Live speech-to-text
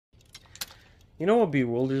You know what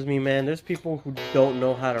bewilders me, man? There's people who don't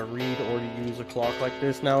know how to read or to use a clock like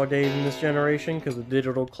this nowadays in this generation because of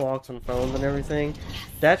digital clocks and phones and everything.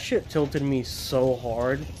 That shit tilted me so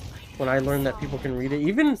hard when I learned that people can read it.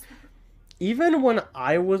 Even when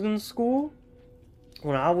I was in school,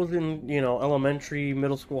 when I was in, you know, elementary,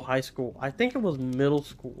 middle school, high school, I think it was middle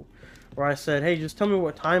school, where I said, hey, just tell me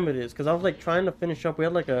what time it is, because I was like trying to finish up. We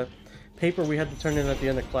had like a paper we had to turn in at the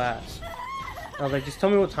end of class. I was like, just tell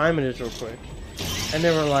me what time it is real quick. And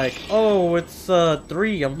they were like, oh, it's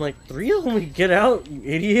 3. I'm like, 3 is when we get out, you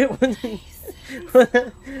idiot.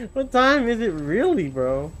 What time is it really,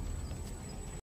 bro?